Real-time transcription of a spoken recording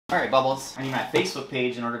Alright, Bubbles, I need my Facebook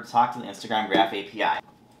page in order to talk to the Instagram Graph API.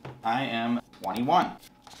 I am 21.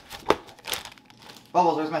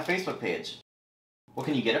 Bubbles, where's my Facebook page? Well,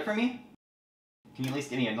 can you get it for me? Can you at least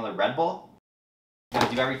give me another Red Bull? I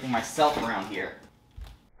gotta do everything myself around here.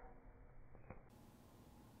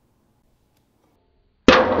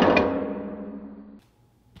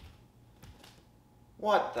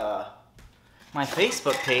 What the? My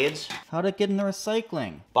Facebook page? How'd it get in the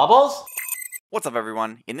recycling? Bubbles? What's up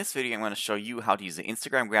everyone? In this video I'm going to show you how to use the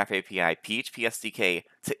Instagram Graph API PHP SDK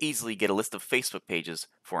to easily get a list of Facebook pages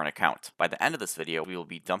for an account. By the end of this video we will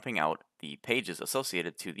be dumping out the pages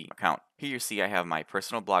associated to the account. Here you see I have my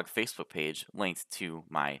personal blog Facebook page linked to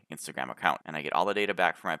my Instagram account, and I get all the data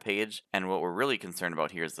back from my page, and what we're really concerned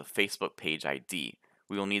about here is the Facebook page ID.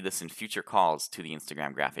 We will need this in future calls to the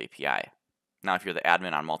Instagram Graph API. Now if you're the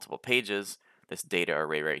admin on multiple pages, this data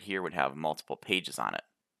array right here would have multiple pages on it.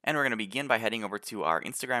 And we're going to begin by heading over to our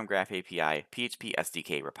Instagram Graph API PHP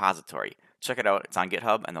SDK repository. Check it out, it's on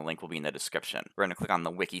GitHub and the link will be in the description. We're going to click on the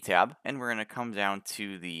Wiki tab and we're going to come down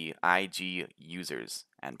to the IG users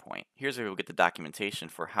endpoint. Here's where we'll get the documentation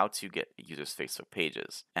for how to get users' Facebook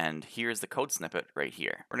pages. And here's the code snippet right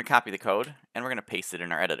here. We're going to copy the code and we're going to paste it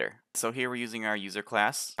in our editor. So here we're using our user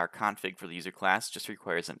class. Our config for the user class just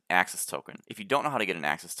requires an access token. If you don't know how to get an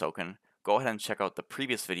access token, go ahead and check out the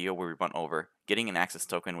previous video where we went over getting an access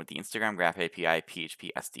token with the Instagram Graph API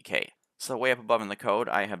PHP SDK. So way up above in the code,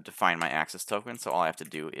 I have defined my access token, so all I have to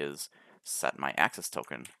do is set my access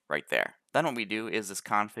token right there. Then what we do is this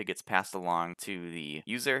config gets passed along to the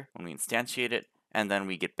user when we instantiate it, and then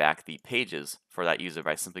we get back the pages for that user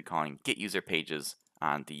by simply calling getUserPages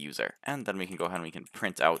on the user. And then we can go ahead and we can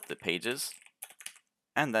print out the pages.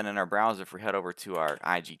 And then in our browser, if we head over to our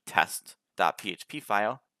igtest.php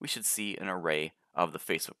file, we should see an array of the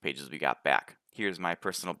Facebook pages we got back. Here's my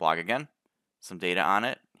personal blog again, some data on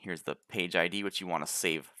it. Here's the page ID, which you want to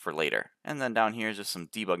save for later. And then down here is just some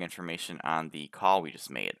debug information on the call we just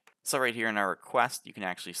made. So right here in our request, you can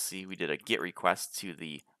actually see we did a GET request to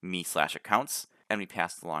the me/accounts, and we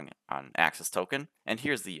passed along an access token. And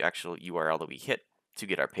here's the actual URL that we hit to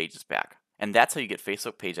get our pages back. And that's how you get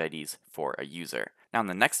Facebook page IDs for a user. Now in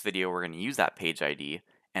the next video, we're going to use that page ID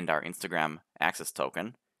and our Instagram access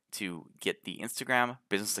token to get the Instagram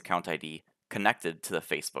business account ID connected to the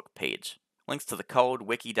Facebook page. Links to the code,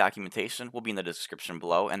 wiki, documentation will be in the description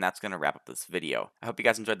below, and that's going to wrap up this video. I hope you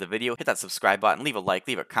guys enjoyed the video. Hit that subscribe button, leave a like,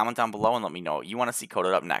 leave a comment down below, and let me know what you want to see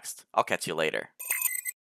coded up next. I'll catch you later.